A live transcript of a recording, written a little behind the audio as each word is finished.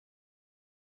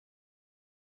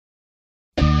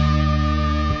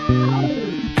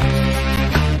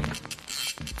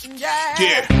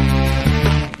Yeah.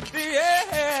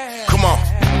 Come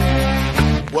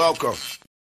on. Welcome.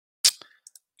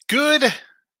 Good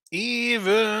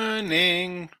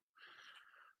evening.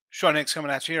 Sean Hicks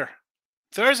coming at you here.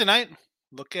 Thursday night.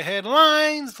 Look ahead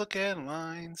lines. Hope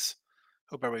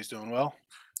everybody's doing well.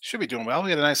 Should be doing well. We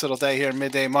had a nice little day here,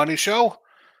 midday Monday show.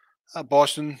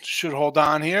 Boston should hold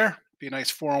on here. Be a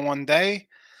nice 4-1 day.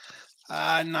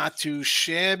 Not too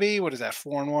shabby. What is that?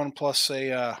 4-1 plus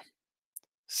a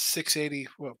 680.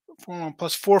 Well, 4-1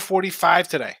 plus 445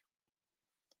 today.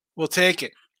 We'll take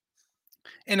it.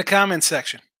 In the comments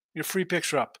section, your free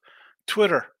picks are up.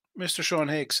 Twitter, Mr. Sean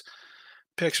Higgs,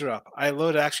 picks are up. I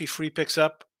load actually free picks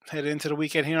up. Head into the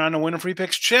weekend here on the Winner Free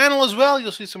Picks channel as well.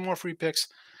 You'll see some more free picks.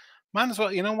 Might as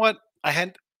well. You know what?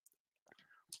 I'd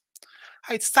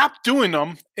stopped doing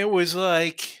them. It was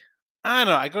like, I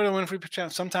don't know. I go to the Winner Free Picks channel.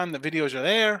 Sometimes the videos are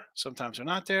there. Sometimes they're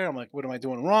not there. I'm like, what am I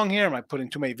doing wrong here? Am I putting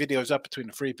too many videos up between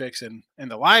the free picks and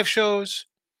the live shows?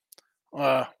 What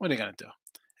are you going to do?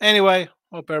 Anyway,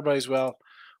 hope everybody's well.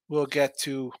 We'll get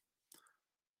to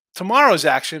tomorrow's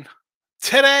action.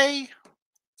 Today,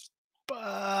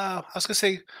 I was going to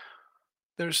say,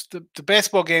 there's the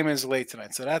basketball game is late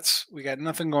tonight. So we got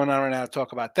nothing going on right now to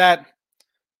talk about that.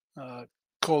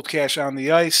 Cold cash on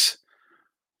the ice.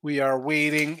 We are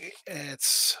waiting.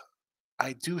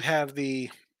 I do have the,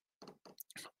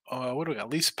 what do we got?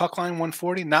 Least puck line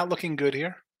 140. Not looking good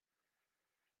here.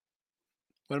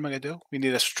 What am I going to do? We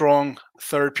need a strong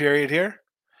third period here.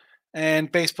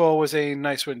 And baseball was a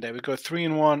nice win day. We go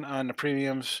 3-1 on the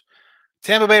premiums.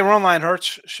 Tampa Bay run line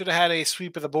hurts. Should have had a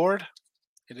sweep of the board.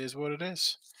 It is what it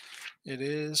is.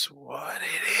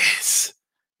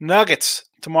 Nuggets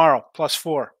tomorrow,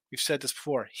 +4. We've said this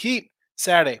before. Heat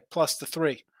Saturday,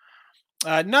 +3.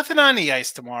 Nothing on the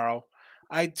ice tomorrow.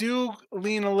 I do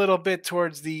lean a little bit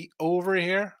towards the over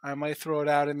here. I might throw it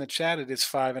out in the chat. It is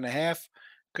 5.5.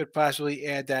 Could possibly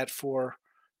add that for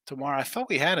tomorrow. I thought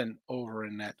we had an over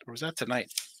in that. Or was that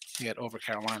tonight? We had over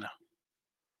Carolina.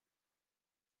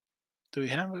 Do we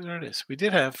have it? There it is. We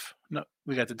did have. No,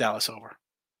 we got the Dallas over.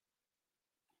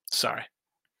 Sorry.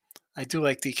 I do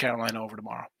like the Carolina over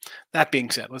tomorrow. That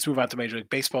being said, let's move on to Major League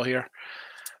Baseball here.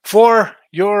 For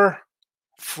your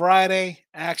Friday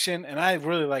action, and I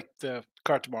really like the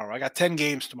card tomorrow. I got 10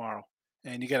 games tomorrow,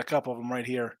 and you get a couple of them right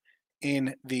here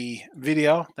in the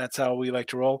video. That's how we like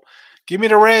to roll. Give me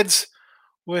the Reds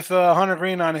with Hunter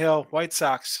Green on the hill. White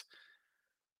Sox.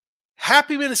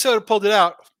 Happy Minnesota pulled it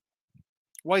out.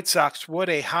 White Sox, what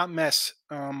a hot mess.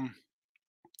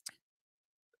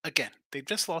 Again, they've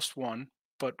just lost one,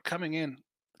 but coming in,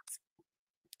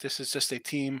 this is just a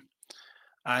team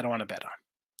I don't want to bet on.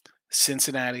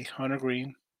 Cincinnati, Hunter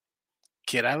Green,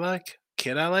 kid I like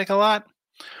a lot.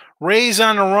 Rays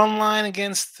on the run line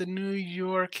against the New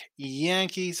York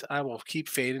Yankees. I will keep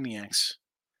fading the Yanks.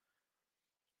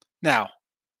 Now,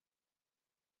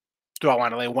 do I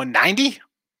want to lay 190?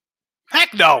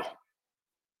 Heck no.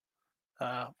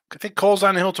 I think Cole's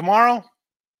on the hill tomorrow.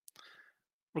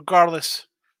 Regardless,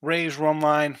 Rays run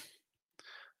line.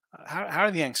 How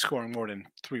are the Yanks scoring more than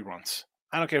 3 runs?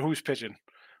 I don't care who's pitching.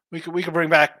 We could bring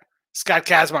back Scott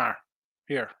Kazmar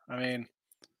here. I mean,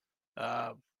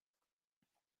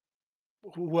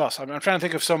 who else? I'm trying to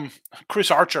think of some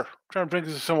Chris Archer. I'm trying to bring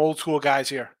some old school guys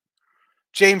here.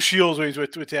 James Shields when he's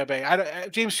with Tampa Bay.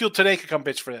 James Shields today could come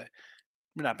pitch for that.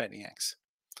 We're not betting the Yanks.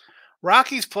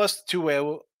 Rockies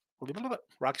 +2.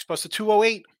 Rockies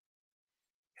 +208.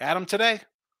 Had them today.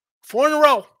 4 in a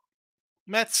row.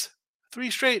 Mets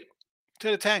 3 straight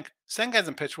to the tank. Seng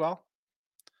hasn't pitched well.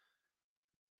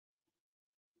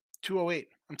 208.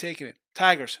 I'm taking it.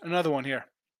 Tigers, another one here.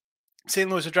 St.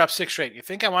 Louis have dropped 6 straight. You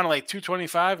think I want to lay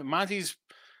 225?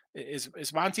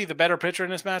 Is Monty the better pitcher in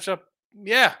this matchup?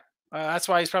 Yeah. That's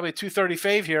why he's probably 230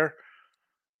 fave here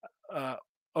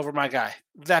over my guy.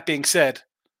 That being said,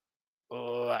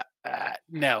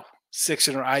 no. 6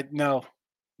 in a row.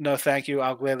 No, thank you.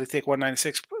 I'll gladly take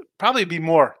 196. Probably be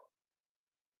more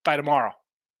by tomorrow.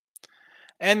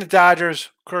 And the Dodgers,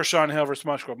 Kershaw and Hill versus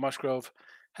Musgrove. Musgrove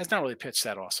has not really pitched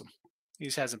that awesome. He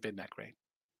just hasn't been that great.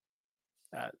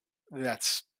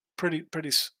 That's pretty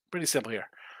simple here.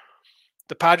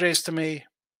 The Padres, to me,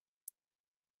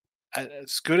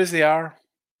 as good as they are,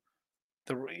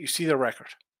 you see their record.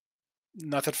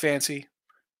 Nothing fancy.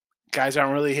 Guys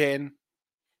aren't really hitting.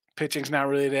 Pitching's not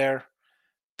really there.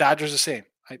 Dodgers the same.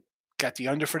 I got the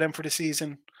under for them for the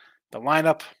season. The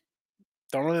lineup,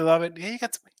 don't really love it. Yeah, you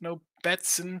got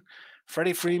Betts and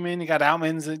Freddie Freeman. You got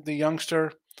Outman's the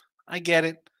youngster. I get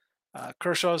it.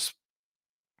 Kershaw's.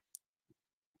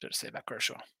 What to say about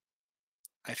Kershaw?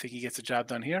 I think he gets the job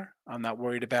done here. I'm not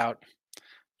worried about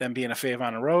them being a fave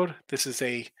on the road. This is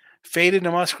a Faded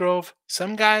to Musgrove.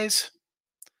 Some guys,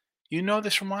 you know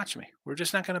this from watching me. We're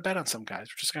just not going to bet on some guys.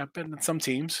 We're just going to bet on some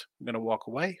teams. I'm going to walk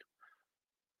away.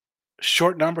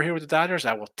 Short number here with the Dodgers.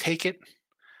 I will take it.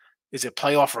 Is it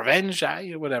playoff revenge?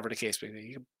 Whatever the case may be.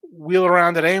 You can wheel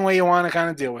around it any way you want to kind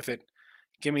of deal with it.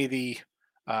 Give me the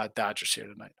Dodgers here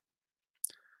tonight.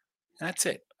 That's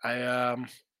it.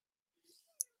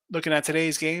 Looking at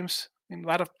today's games, a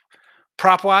lot of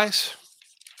prop wise.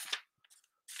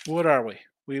 What are we?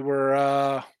 We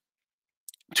were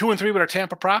 2-3 with our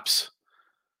Tampa props.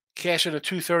 Cash at a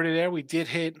 230 there. We did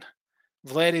hit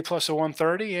Vladdy plus a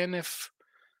 130, and if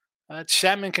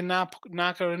Chapman can knock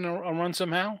in a run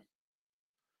somehow,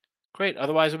 great.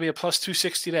 Otherwise, it'll be a plus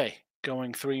 260 day,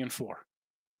 going 3-4.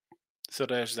 So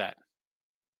there's that,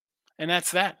 and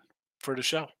that's that for the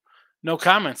show. No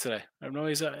comments today. I have no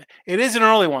reason. It is an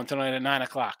early one tonight at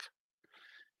 9:00.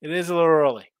 It is a little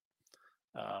early.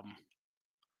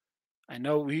 I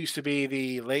know we used to be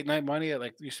the late night money.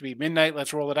 Used to be midnight.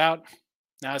 Let's roll it out.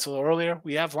 Now it's a little earlier.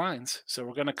 We have lines, so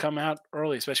we're going to come out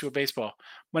early, especially with baseball.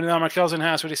 Money Line Markel's in the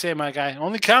house. What do you say, my guy?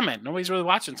 Only comment. Nobody's really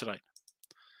watching tonight.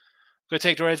 Going to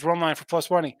take the Reds run line for plus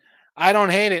money. I don't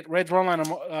hate it. Reds run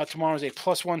line tomorrow is a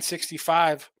plus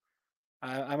 165.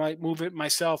 I might move it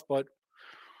myself, but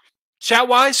chat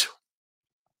wise,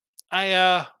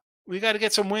 we got to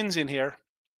get some wins in here.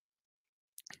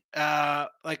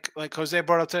 Like Jose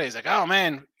brought up today, he's like, "Oh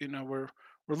man, we're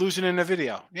losing in the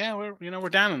video." Yeah, we're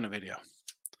down in the video.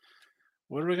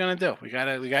 What are we gonna do? We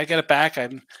gotta get it back.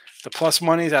 The plus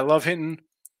monies. I love hitting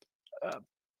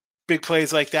big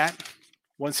plays like that.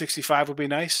 165 would be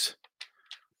nice,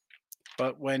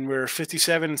 but when we're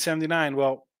 57 and 79,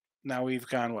 well, now we've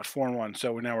gone 4-1.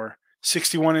 So we're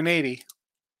 61 and 80.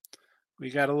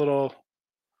 We got a little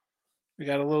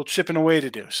chipping away to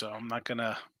do. So I'm not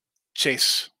gonna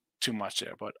chase too much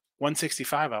there, but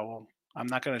 165, I'm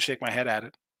not going to shake my head at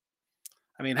it.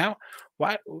 I mean,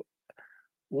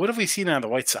 what have we seen out of the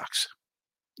White Sox?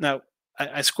 Now,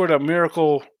 I scored a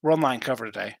miracle run line cover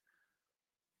today.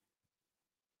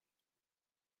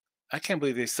 I can't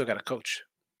believe they still got a coach.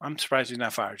 I'm surprised he's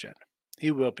not fired yet. He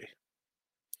will be.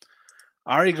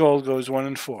 Ari Gold goes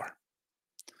 1-4.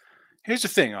 Here's the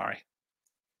thing, Ari.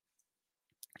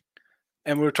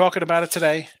 And we were talking about it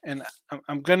today, and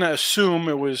I'm going to assume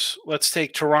it was, let's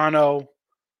take Toronto,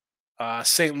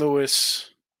 St. Louis.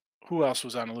 Who else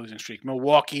was on a losing streak?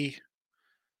 Milwaukee.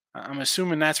 I'm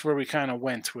assuming that's where we kind of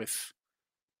went with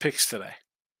picks today.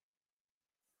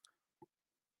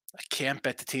 I can't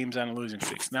bet the teams on a losing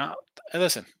streaks. Now,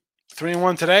 listen,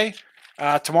 3-1 today.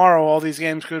 Tomorrow, all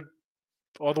the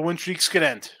win streaks could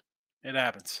end. It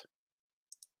happens.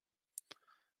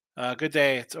 Good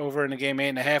day. It's over in the game.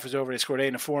 8.5 is over. They scored 8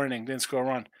 in the 4 inning. Didn't score a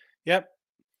run. Yep.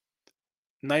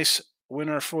 Nice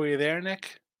winner for you there,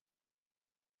 Nick.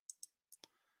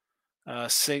 A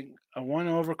 1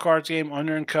 over Cards game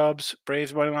under in Cubs.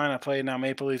 Braves money line. I play now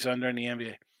Maple Leafs under in the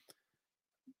NBA.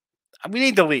 We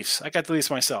need the Leafs. I got the Leafs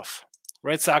myself.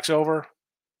 Red Sox over.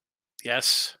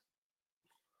 Yes.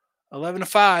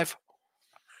 11-5.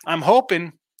 I'm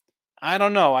hoping. I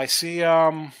don't know. I see.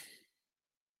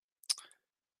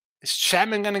 Is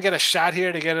Chapman going to get a shot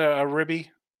here to get a ribby?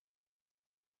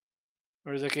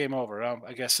 Or is the game over?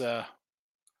 I guess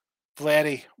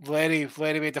Vladdy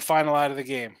made the final out of the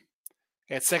game.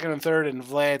 Got second and third, and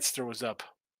Vlad throws up.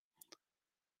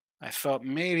 I felt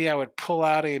maybe I would pull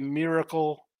out a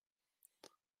miracle.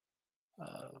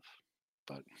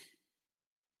 But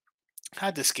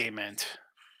how'd this game end?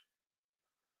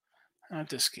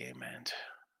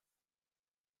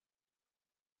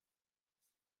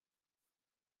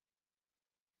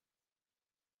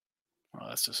 Oh,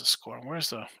 that's just a score.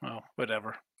 Where's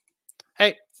whatever.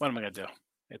 Hey, what am I going to do?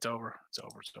 It's over.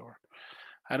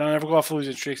 I don't ever go off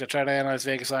losing streaks. I try to analyze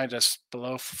Vegas line just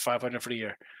below 500 for the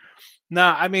year. No,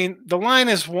 I mean, the line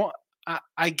is one.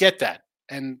 I get that.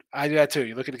 And I do that too.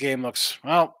 You look at the game,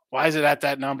 why is it at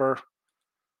that number?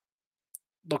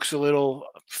 Looks a little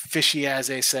fishy, as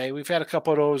they say. We've had a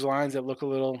couple of those lines that look a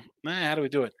little, how do we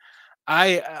do it?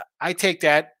 I take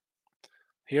that.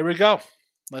 Here we go.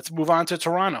 Let's move on to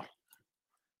Toronto.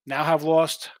 Now have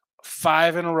lost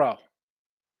 5 in a row.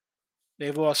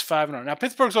 They've lost 5 in a row. Now,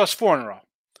 Pittsburgh's lost 4 in a row.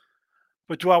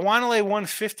 But do I want to lay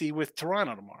 150 with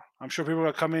Toronto tomorrow? I'm sure people are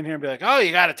going to come in here and be like, oh,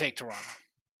 you got to take Toronto.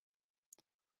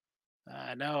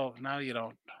 No, you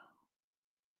don't.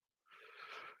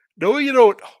 No, you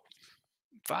don't.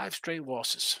 5 straight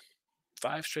losses.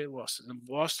 And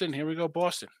Boston, here we go,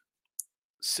 Boston.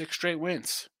 6 straight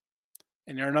wins.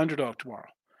 And you're an underdog tomorrow.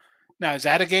 Now, is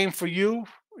that a game for you?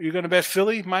 You're going to bet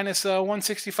Philly minus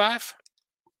 165?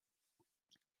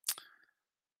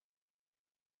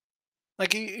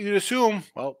 like you'd assume,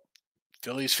 well,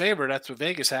 Philly's favorite. That's what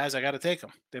Vegas has. I got to take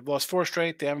them. They've lost 4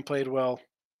 straight. They haven't played well.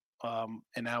 And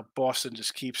now Boston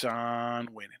just keeps on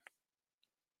winning.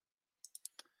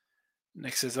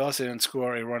 Nick says also didn't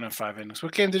score a run in 5 innings.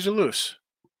 What game did you lose?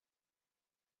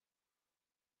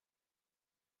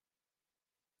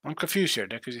 I'm confused here,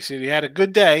 Nick, because you said you had a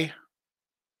good day,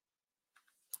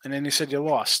 and then you said you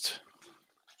lost.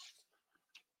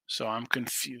 So I'm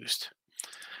confused.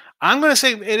 I'm going to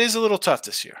say it is a little tough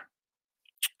this year.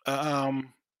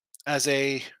 As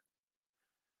a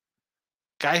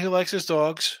guy who likes his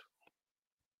dogs,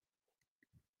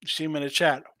 you see him in the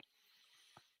chat.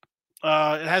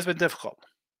 It has been difficult.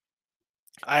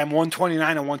 I am 129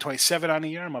 and 127 on the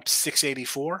year. I'm up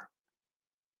 684.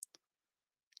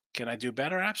 Can I do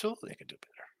better? Absolutely, I can do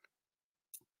better.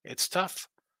 It's tough,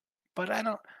 but I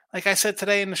don't. Like I said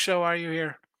today in the show, are you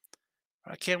here?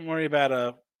 I can't worry about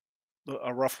a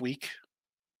rough week.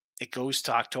 It goes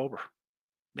to October,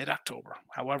 mid-October.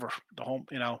 However, the home,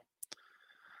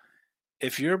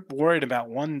 if you're worried about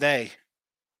one day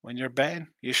when you're betting,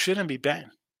 you shouldn't be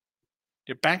betting.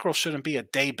 Your bankroll shouldn't be a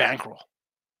day bankroll.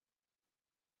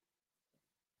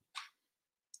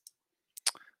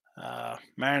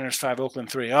 Mariners 5,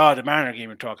 Oakland 3. Oh, the Mariner game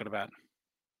you're talking about.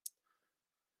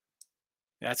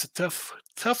 That's a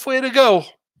tough way to go.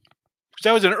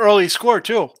 That was an early score,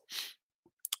 too.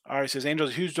 All right, says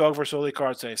Angels, a huge dog versus early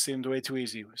cards today. Seemed way too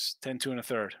easy. It was 10-2 and a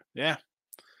third. Yeah.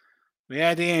 We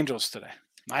had the Angels today.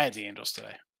 I had the Angels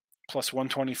today. Plus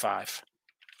 125.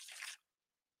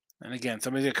 And again,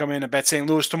 somebody's going to come in and bet St.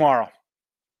 Louis tomorrow.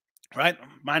 Right?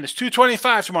 Minus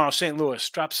 225 tomorrow, St. Louis.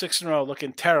 Dropped 6 in a row,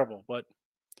 looking terrible. But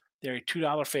they're a $2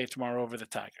 fave tomorrow over the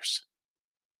Tigers.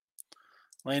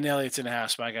 Lane Elliott's in the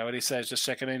house, my guy. What he says, just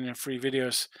checking in free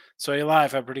videos. So you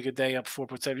live. Have a pretty good day, up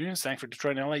 4.7 units. Thanks for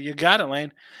Detroit and LA. You got it,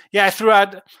 Lane. Yeah, I threw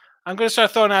out. I'm going to start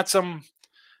throwing out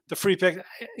the free pick.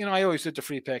 I always did the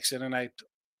free picks, and then I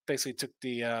basically took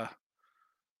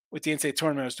with the NCAA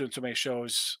tournament. I was doing so many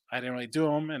shows, I didn't really do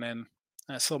them, and then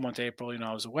I still went to April.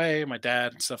 I was away, my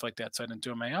dad and stuff like that, so I didn't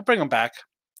do them. I'll bring them back.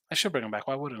 I should bring them back.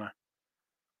 Why wouldn't I?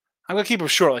 I'm going to keep them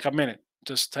short, like a minute.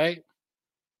 Just, hey,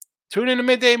 tune in to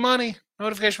Midday Money.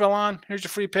 Notification bell on. Here's your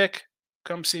free pick.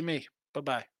 Come see me.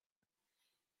 Bye-bye.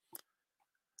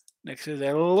 Nick says,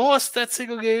 I lost that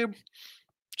single game.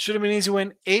 Should have been easy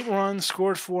win. 8 runs,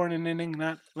 scored 4 in an inning.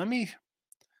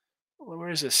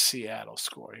 Where's this Seattle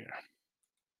score here?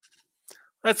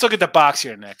 Let's look at the box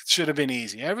here, Nick. It should have been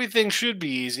easy. Everything should be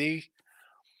easy,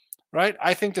 right?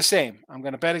 I think the same. I'm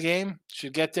going to bet a game.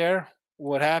 Should get there.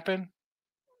 What happened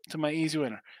to my easy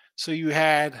winner? So you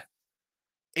had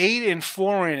 8 in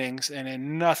 4 innings and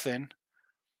then nothing.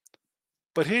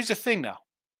 But here's the thing, though.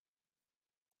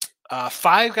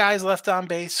 5 guys left on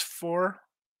base for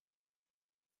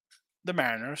the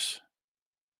Mariners.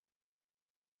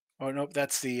 Oh, nope,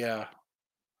 that's the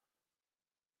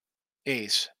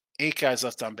A's. 8 guys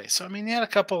left on base. So, you had a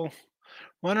couple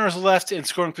runners left in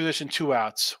scoring position, 2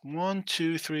 outs. 1,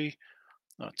 2, 3.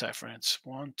 No, Ty France.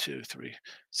 1, 2, 3.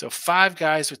 So 5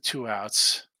 guys with 2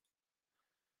 outs.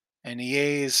 And the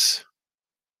A's,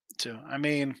 2.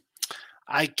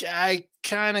 I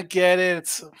kind of get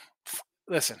it.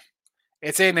 Listen,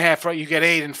 it's 8.5. Right? You get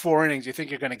 8 in 4 innings. You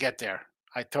think you're going to get there.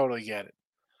 I totally get it.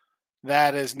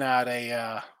 That is not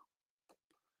a.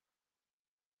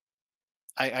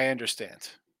 I understand.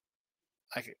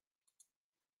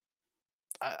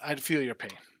 I'd feel your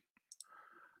pain.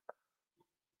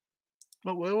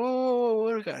 But what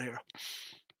do we got here?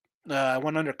 I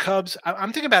went under Cubs.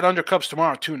 I'm thinking about under Cubs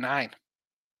tomorrow, 2-9.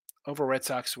 Over Red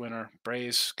Sox winner.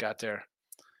 Braves got there.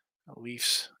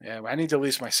 Leafs. Yeah, I need the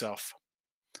Leafs myself.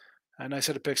 And I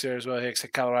said the picks there as well. Hicks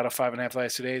at Colorado 5.5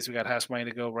 last 2 days. We got house money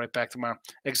to go right back tomorrow.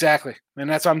 Exactly. And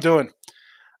that's what I'm doing.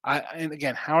 And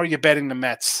again, how are you betting the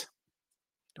Mets?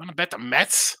 You want to bet the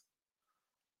Mets?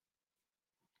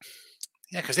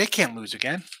 Yeah, because they can't lose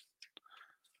again.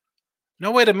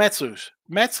 No way the Mets lose.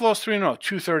 Mets lost 3 in a row,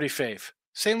 230 fave.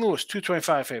 St. Louis,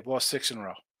 225 fave, lost 6 in a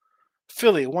row.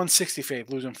 Philly, 160 fave,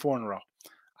 losing 4 in a row.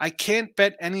 I can't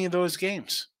bet any of those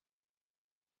games.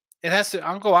 It has to.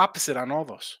 I'll go opposite on all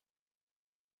those.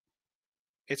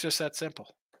 It's just that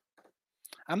simple.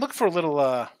 I'm looking for a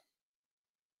little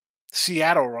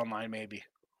Seattle run line, maybe.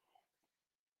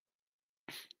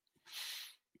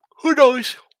 Who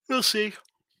knows? We'll see.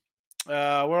 Where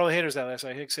are all the haters at last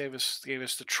night? Hicks gave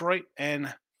us Detroit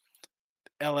and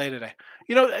LA today.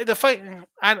 The fight.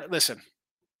 Listen.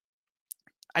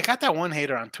 I got that one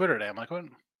hater on Twitter today. I'm like,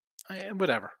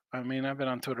 whatever. I've been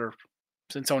on Twitter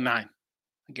since 2009.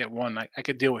 I get one. I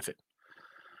could deal with it.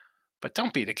 But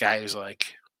don't be the guy who's like,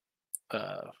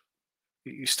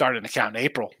 you start an account in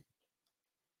April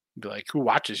Be like, who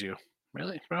watches you?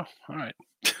 Really, bro? All right.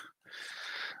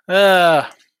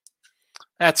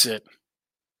 That's it.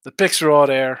 The picks are all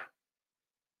there.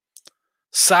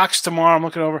 Sox tomorrow. I'm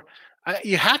looking over.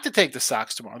 You have to take the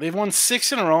Sox tomorrow. They've won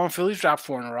 6 in a row, and Phillies dropped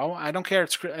 4 in a row. I don't care.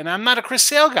 And I'm not a Chris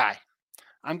Sale guy.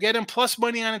 I'm getting plus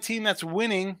money on a team that's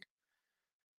winning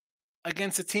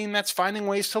against a team that's finding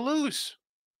ways to lose.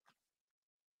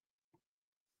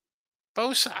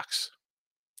 Both Sox.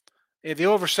 Yeah, the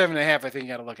over 7.5, I think you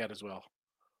got to look at as well.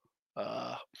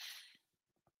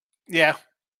 Yeah.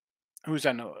 Who's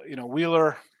I know?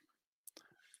 Wheeler.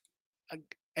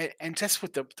 And just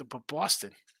with the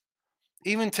Boston,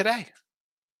 even today,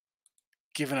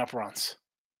 giving up runs.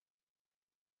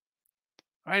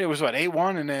 All right, it was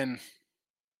 8-1, and then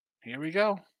here we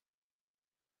go.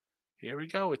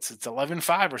 It's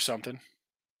 11-5 or something.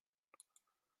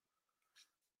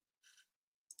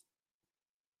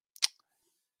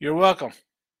 You're welcome,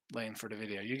 Lane, for the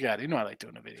video. You got it. You know I like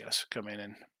doing the videos. Come in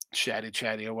and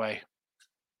chatty away.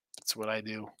 That's what I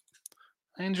do.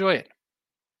 I enjoy it.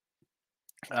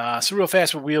 So real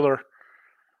fast with Wheeler.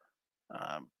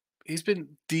 He's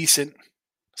been decent,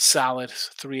 solid,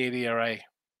 3.80 ERA.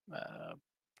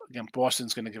 Again,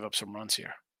 Boston's going to give up some runs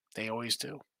here. They always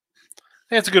do.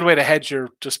 That's a good way to hedge your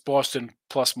just Boston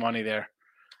plus money there.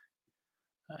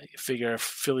 You figure if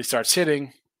Philly starts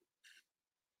hitting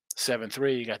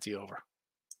 7-3, you got the over.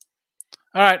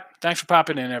 All right. Thanks for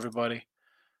popping in, everybody.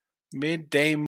 Midday